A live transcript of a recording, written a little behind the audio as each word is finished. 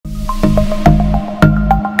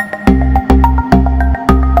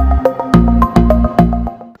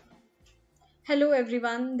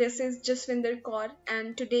everyone, this is Jaswinder Kaur,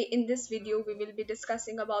 and today in this video we will be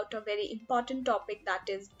discussing about a very important topic, that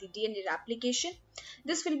is the DNA replication.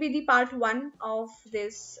 This will be the part 1 of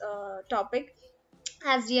this topic.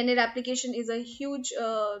 As DNA replication is a huge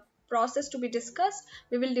process to be discussed,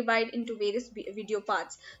 we will divide into various video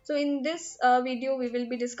parts. So in this video we will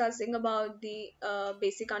be discussing about the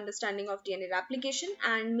basic understanding of DNA replication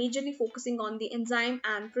and majorly focusing on the enzyme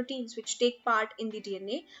and proteins which take part in the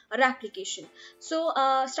DNA replication. So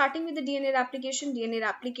starting with the DNA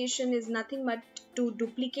replication is nothing but to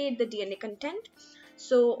duplicate the DNA content.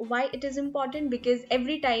 So why it is important? Because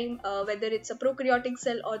every time whether it's a prokaryotic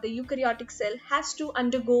cell or the eukaryotic cell has to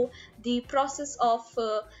undergo the process of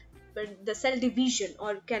the cell division,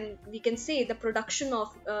 or we can say the production of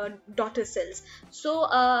daughter cells. So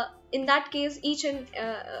in that case, each and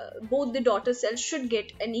both the daughter cells should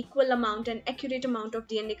get an equal amount and accurate amount of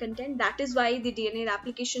DNA content. That is why the DNA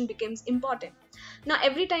replication becomes important. Now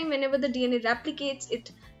every time whenever the DNA replicates,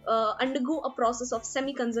 it undergo a process of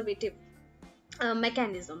semi-conservative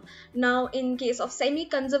mechanism. Now in case of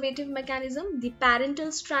semi-conservative mechanism, the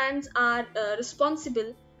parental strands are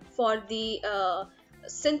responsible for the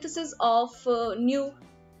synthesis of new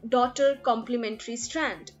daughter complementary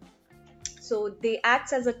strand. So they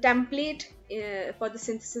acts as a template for the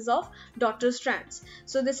synthesis of daughter strands.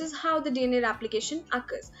 So this is how the DNA replication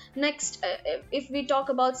occurs. Next, if we talk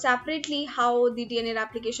about separately how the DNA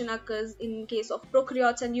replication occurs in case of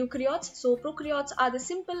prokaryotes and eukaryotes. So prokaryotes are the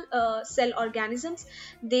simple cell organisms.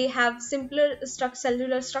 They have simpler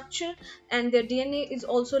cellular structure, and their DNA is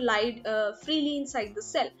also lied freely inside the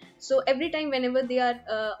cell. So every time whenever they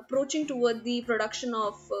are approaching toward the production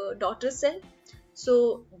of daughter cell,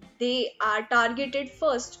 so they are targeted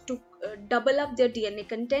first to double up their DNA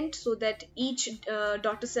content, so that each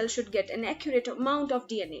daughter cell should get an accurate amount of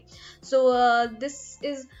DNA. So this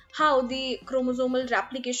is how the chromosomal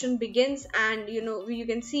replication begins, and you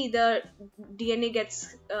can see the DNA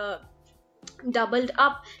gets doubled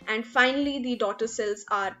up, and finally the daughter cells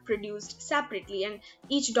are produced separately, and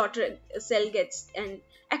each daughter cell gets an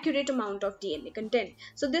accurate amount of DNA content.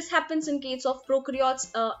 So this happens in case of prokaryotes,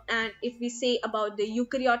 and if we say about the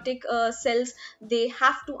eukaryotic cells, they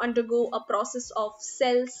have to undergo a process of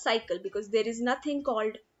cell cycle, because there is nothing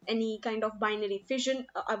called any kind of binary fission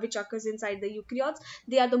which occurs inside the eukaryotes.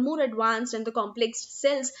 They are the more advanced and the complex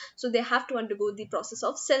cells, so they have to undergo the process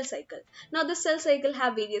of cell cycle. Now the cell cycle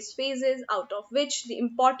have various phases, out of which the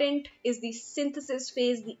important is the synthesis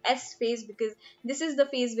phase, the S phase, because this is the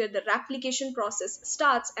phase where the replication process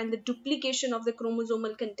starts and the duplication of the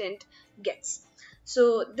chromosomal content gets.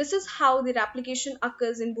 So this is how the replication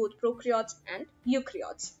occurs in both prokaryotes and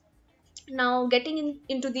eukaryotes. Now getting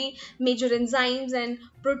into the major enzymes and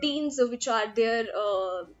proteins which are there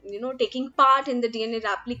taking part in the DNA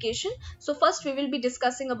replication. So first we will be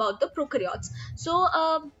discussing about the prokaryotes. So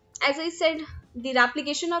as I said, the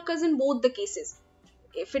replication occurs in both the cases.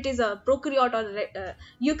 If it is a prokaryote or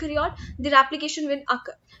eukaryote, the replication will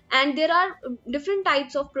occur, and there are different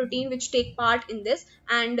types of protein which take part in this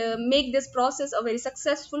and make this process a very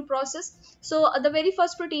successful process. So the very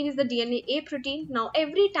first protein is the DNA protein. Now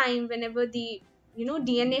every time whenever the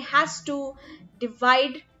DNA has to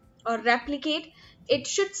divide or replicate, it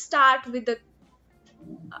should start with the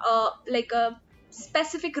like a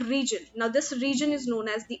specific region. Now this region is known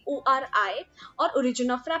as the ORI, or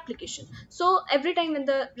origin of replication. So every time when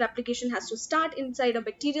the replication has to start inside a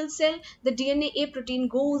bacterial cell, the DNA protein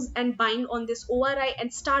goes and bind on this ORI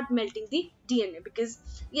and start melting the DNA, because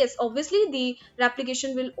yes, obviously the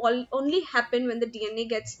replication will only happen when the DNA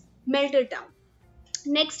gets melted down.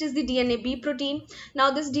 Next is the DNA B protein. Now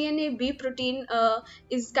this DNA B protein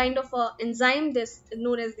is kind of an enzyme, this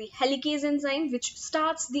known as the helicase enzyme, which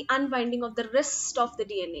starts the unwinding of the rest of the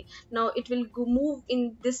DNA. Now it will move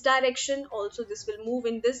in this direction, also this will move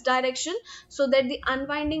in this direction, so that the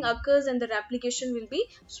unwinding occurs and the replication will be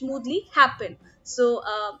smoothly happen. So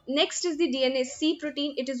next is the DNA C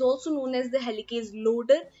protein. It is also known as the helicase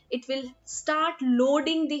loader. It will start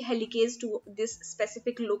loading the helicase to this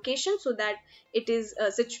specific location, so that it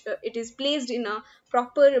is placed in a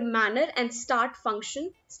proper manner and start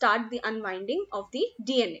the unwinding of the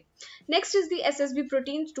DNA. Next is the SSB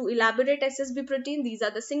proteins. To elaborate SSB protein, these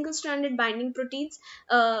are the single-stranded binding proteins.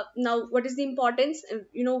 Now what is the importance?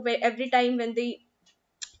 Where every time when the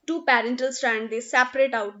two parental strand they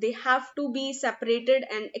separate out, they have to be separated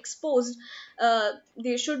and exposed.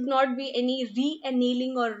 There should not be any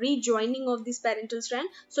re-annealing or rejoining of this parental strand.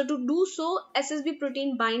 So to do so, SSB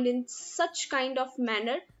protein bind in such kind of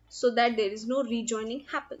manner so that there is no rejoining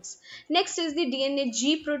happens. Next is the DNA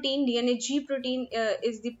G protein. DNA G protein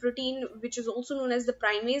is the protein which is also known as the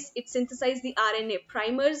primase. It synthesizes the RNA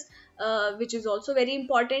primers, which is also very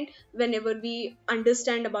important whenever we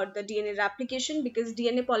understand about the DNA replication, because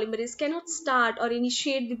DNA polymerase cannot start or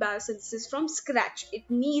initiate the biosynthesis from scratch. It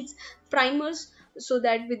needs primers so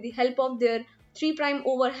that with the help of their 3'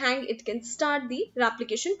 overhang it can start the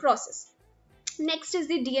replication process. Next is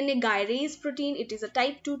the DNA gyrase protein. It is a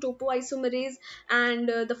type 2 topoisomerase, and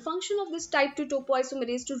the function of this type 2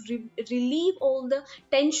 topoisomerase to relieve all the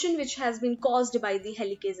tension which has been caused by the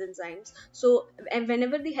helicase enzymes. So and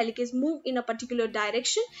whenever the helicase move in a particular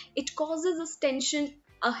direction, it causes this tension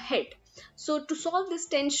ahead. So to solve this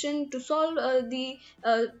tension, to solve the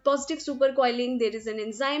positive supercoiling, there is an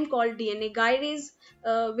enzyme called DNA gyrase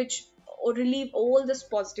which relieve all this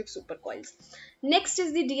positive supercoils. Next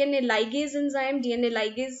is the DNA ligase enzyme. DNA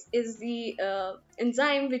ligase is the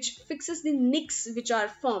enzyme which fixes the nicks which are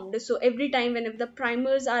formed. So every time whenever the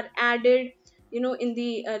primers are added, in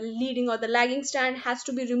the leading or the lagging strand has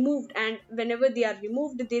to be removed, and whenever they are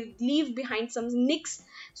removed, they leave behind some nicks.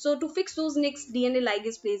 So to fix those nicks, DNA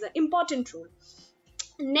ligase plays an important role.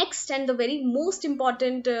 Next, and the very most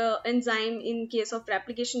important enzyme in case of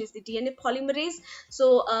replication is the DNA polymerase.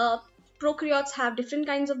 So prokaryotes have different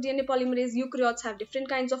kinds of DNA polymerase, eukaryotes have different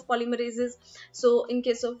kinds of polymerases. So in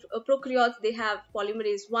case of prokaryotes, they have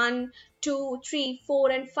polymerase 1, 2, 3,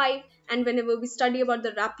 4 and 5, and whenever we study about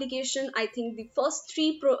the replication, I think the first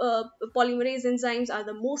three polymerase enzymes are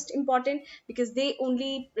the most important, because they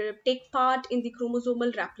only take part in the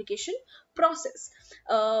chromosomal replication process.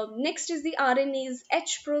 Next is the RNase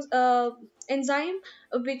H enzyme,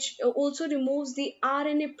 which also removes the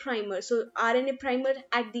RNA primer. So RNA primer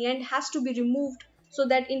at the end has to be removed, so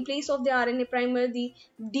that in place of the RNA primer, the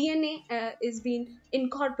DNA is being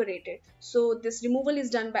incorporated. So this removal is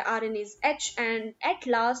done by RNase H. And at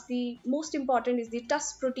last, the most important is the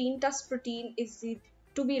TUS protein. TUS protein is the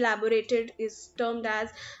to be elaborated is termed as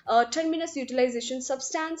terminus utilization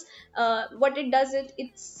substance. What it does,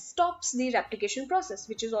 it stops the replication process,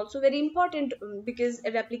 which is also very important, because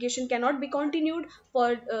a replication cannot be continued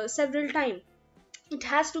for several times. It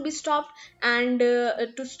has to be stopped, and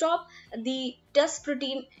to stop, the TUS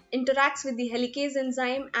protein interacts with the helicase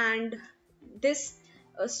enzyme, and this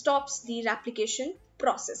stops the replication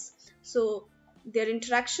process. So their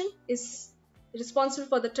interaction is responsible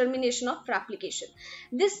for the termination of replication.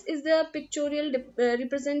 This is the pictorial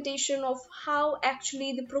representation of how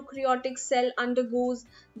actually the prokaryotic cell undergoes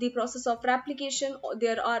the process of replication.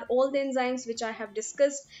 There are all the enzymes which I have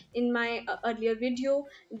discussed in my earlier video.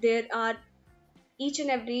 There are each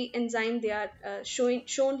and every enzyme, they are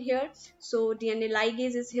shown here. So DNA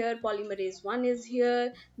ligase is here, polymerase 1 is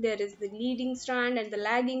here, there is the leading strand and the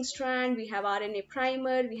lagging strand, we have RNA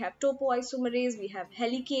primer, we have topoisomerase, we have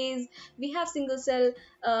helicase, we have single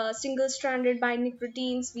stranded binding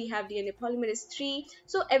proteins, we have DNA polymerase 3.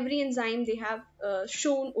 So every enzyme they have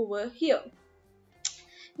shown over here.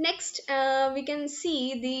 Next, we can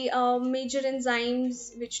see the major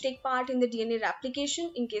enzymes which take part in the DNA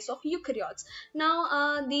replication in case of eukaryotes.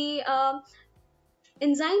 Now, the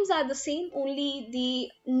enzymes are the same, only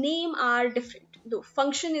the name are different. The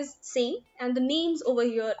function is same and the names over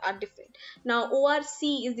here are different. Now, ORC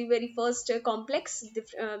is the very first complex.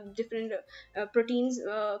 Different proteins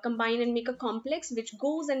combine and make a complex which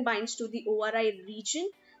goes and binds to the ORI region.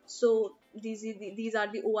 So these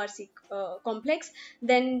are the ORC complex.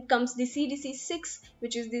 Then comes the CDC6,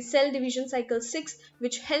 which is the cell division cycle 6,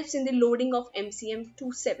 which helps in the loading of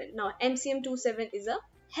MCM27. Now MCM27 is a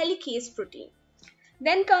helicase protein.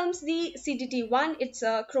 Then comes the CDT1, it's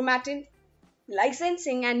a chromatin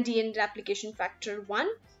licensing and DNA replication factor 1.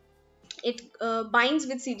 It binds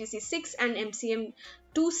with CDC6 and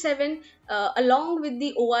MCM27 along with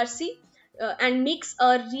the ORC and makes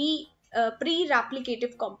a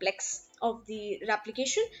pre-replicative complex of the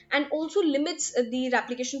replication, and also limits the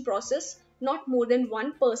replication process not more than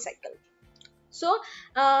 1 per cycle. So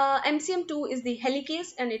MCM2 is the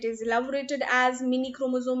helicase and it is elaborated as mini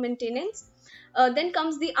chromosome maintenance. Then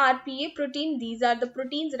comes the RPA protein. These are the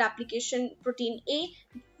proteins. Replication protein A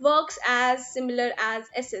works as similar as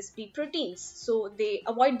SSP proteins, so they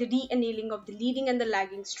avoid the de-annealing of the leading and the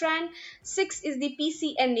lagging strand. 6 is the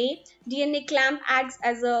PCNA. DNA clamp acts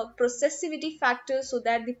as a processivity factor so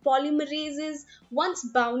that the polymerases, once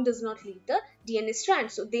bound, does not leave the DNA strand.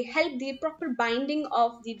 So they help the proper binding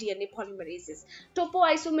of the DNA polymerases.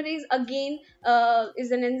 Topoisomerase again is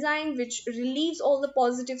an enzyme which relieves all the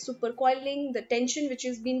positive supercoiling, the tension which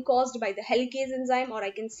is being caused by the helicase enzyme, or I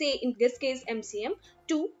can say in this case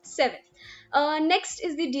MCM27. Next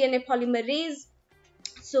is the DNA polymerase.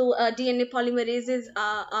 So DNA polymerases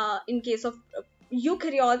in case of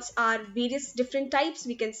eukaryotes are various different types.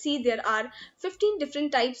 We can see there are 15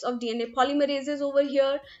 different types of DNA polymerases over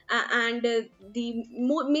here, and the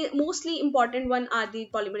mostly important one are the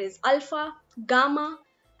polymerase alpha, gamma,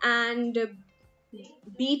 and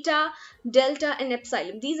beta, delta, and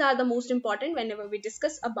epsilon. These are the most important whenever we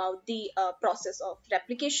discuss about the process of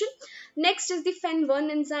replication. Next is the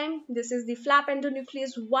FEN1 enzyme. This is the flap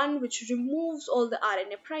endonuclease 1, which removes all the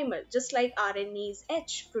RNA primer, just like RNase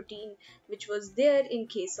H protein, which was there in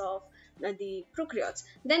case of the prokaryotes.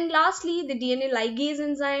 Then lastly, the DNA ligase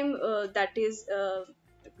enzyme, that is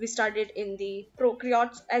we started in the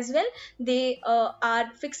prokaryotes as well. They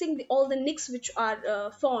are fixing all the nicks which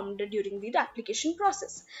are formed during the replication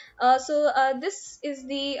process. This is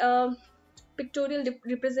the pictorial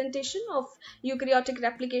representation of eukaryotic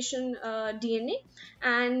replication DNA,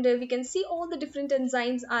 and we can see all the different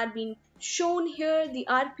enzymes are being shown here: the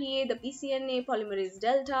RPA, the PCNA, polymerase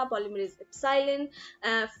delta, polymerase epsilon,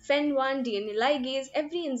 FEN1, DNA ligase.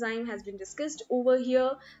 Every enzyme has been discussed over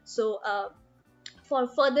here. So for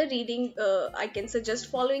further reading, I can suggest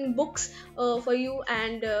following books for you,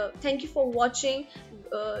 and thank you for watching,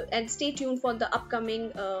 and stay tuned for the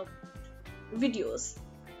upcoming videos.